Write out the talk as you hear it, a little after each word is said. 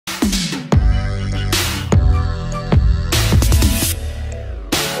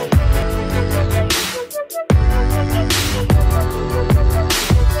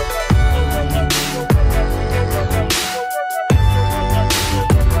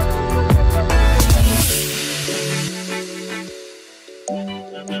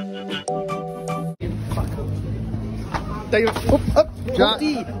Jack.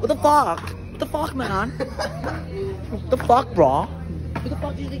 What the fuck? What the fuck, man? What the fuck, bro? What the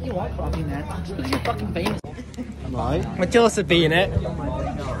fuck do you think you are, fucking man? Just because you're fucking famous. Right. Would Joseph be in it?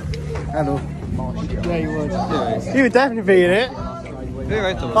 Hello. Yeah, you would. Yeah. You would definitely be in it. You're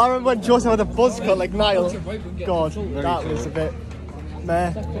right, though. I remember when Joseph had a buzz cut like Niall. God, that was a bit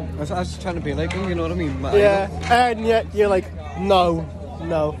meh. I was just trying to be like him, you know what I mean? But Yeah, and yet you're like, no,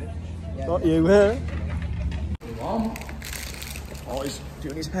 not you, huh? Oh, he's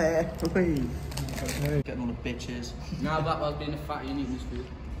doing his hair. Getting all the bitches. Now that was being a fatty and eating his food.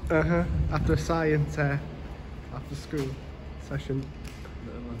 After science, after school session.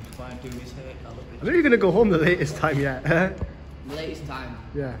 Doing his hair. I know you're gonna go home the latest time yet. The latest time.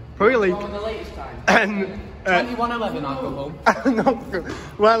 Yeah, probably like. Well, the latest time. And 21:11, I'll go home.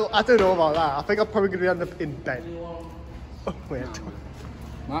 well, I don't know about that. I think I'm probably gonna end up in bed. Oh wait.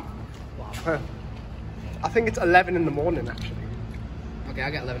 What? I think it's 11 in the morning actually. Okay,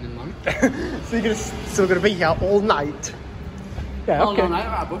 I get 11 in the morning. So you're still gonna be here all night. Yeah, okay. All night,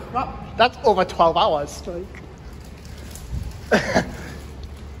 right, bro. Right. That's over 12 hours. Like.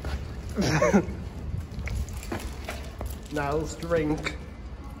 Niall's drink.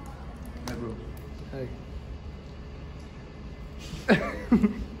 Hey, bro. Hey.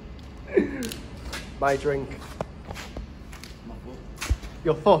 My drink. My foot.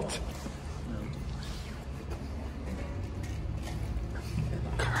 Your foot. No.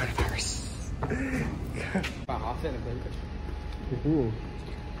 Coronavirus. About half in a bit.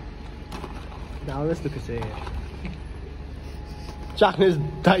 Now let's look at it. Jack and his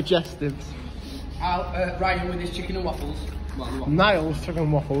digestives. Ryan with his chicken and waffles. Niall's chicken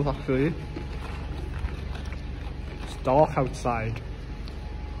and waffles actually. It's dark outside.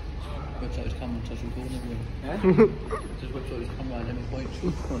 Whips out his camera and starts recording everything. Yeah? Just whips out his camera and then he points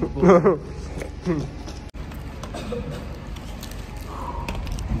on the board.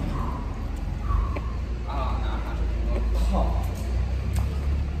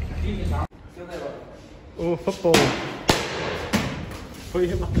 Oh, football. Before you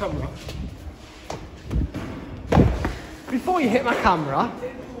hit my camera. Before you hit my camera.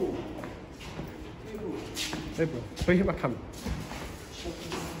 Hey bro, before you hit my camera.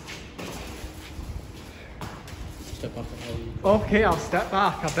 Step back. Okay, I'll step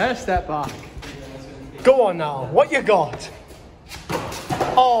back. I better step back. Go on now. What you got?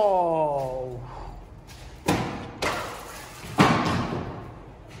 Oh.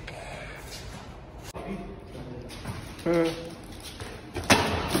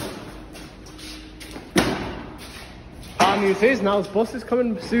 Bad news is Niall's bus is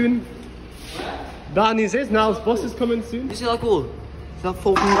coming soon. Bad news is Niall's bus is coming soon. You see that goal? Is that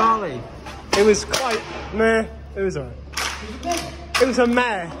fucking rally? It was quite meh. It was alright. It was a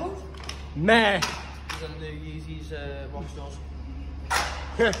meh. Meh. Is that the Yeezys rock stars?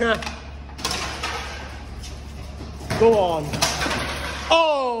 Go on.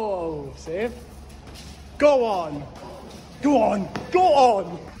 Oh, save. Go on. Go on. Go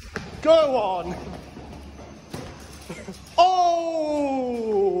on. Go on. Oh.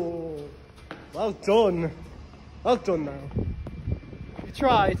 Well done. Well done now. You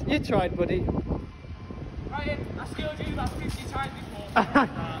tried. You tried, buddy. Ryan, I skilled you about 50 times before.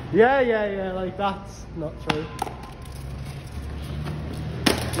 Yeah, like that's not true.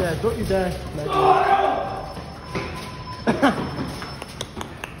 Yeah, don't you dare.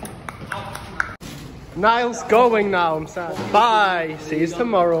 Niall's going now, I'm sad. Bye, see you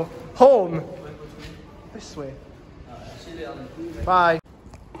tomorrow. Home. This way. Bye.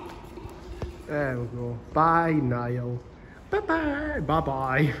 There we go. Bye, Niall. Bye-bye.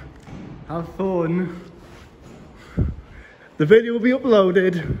 Bye-bye. Have fun. The video will be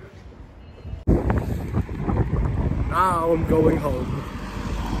uploaded. Now I'm going home.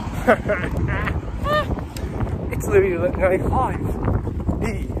 It's literally like 95.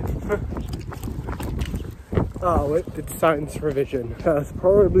 Oh, wait, it's science revision. That's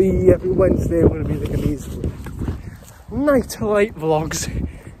probably every Wednesday I'm going to be looking at these night light vlogs.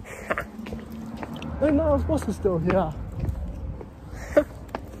 And now his bus is still here.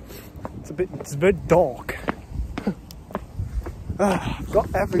 It's a bit dark. I've got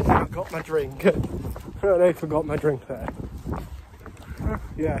everything. I've got my drink. I forgot my drink there.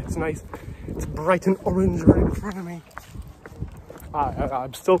 Yeah, it's nice. It's bright and orange right in front of me.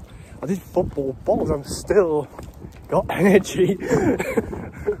 I'm still. I did football balls. I'm still got energy.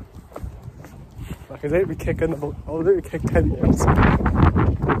 Like I didn't be kicking the ball. I didn't kick 10 years.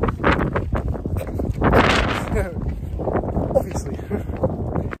 Obviously.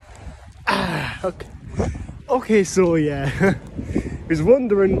 Okay. Okay, so yeah. I was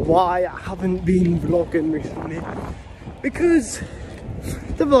wondering why I haven't been vlogging recently. because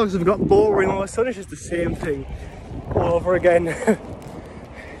the vlogs have got boring all of a sudden. It's just the same thing all over again.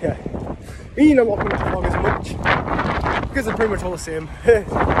 Yeah, you know, I'm not going to vlog as much because they're pretty much all the same.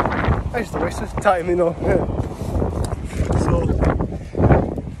 I just a waste of time, you know. So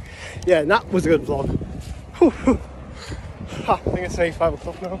yeah, that was a good vlog. I think it's nearly 5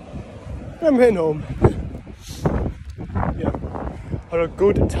 o'clock now. I'm heading home. Yeah, had a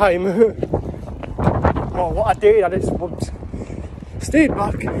good time. Well, what I did, I just stayed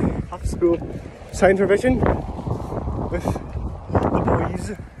back after school, science revision with the boys,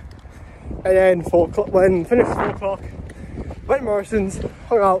 and then 4 o'clock, when finished 4 o'clock, went to Morrisons,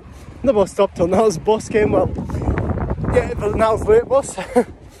 hung out, the bus stopped till now the bus came. Well, yeah, but now it's late bus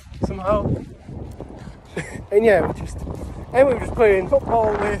somehow. And yeah, we were just playing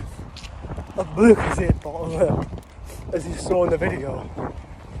football with a blue cassette bottle, as you saw in the video.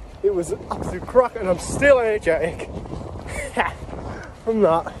 It was absolute crack, and I'm still energetic from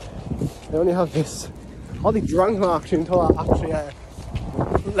that. I only have this. I hardly drank that actually until I actually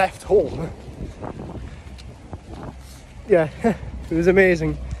left home. Yeah, it was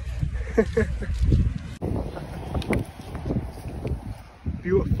amazing.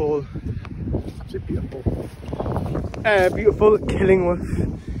 Beautiful, absolutely beautiful. Beautiful Killingworth.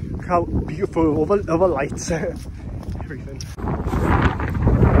 Look how beautiful over lights. Everything.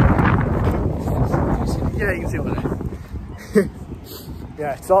 Yeah, you can see over there.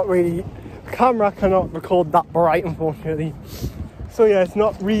 Yeah, it's not really, camera cannot record that bright unfortunately. So yeah, it's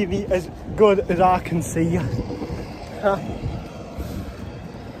not really as good as I can see.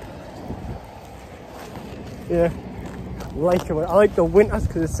 Yeah, I like the winters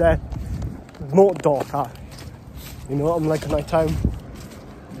because it's more darker. You know, I'm like night time.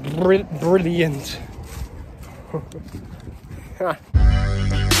 Brilliant.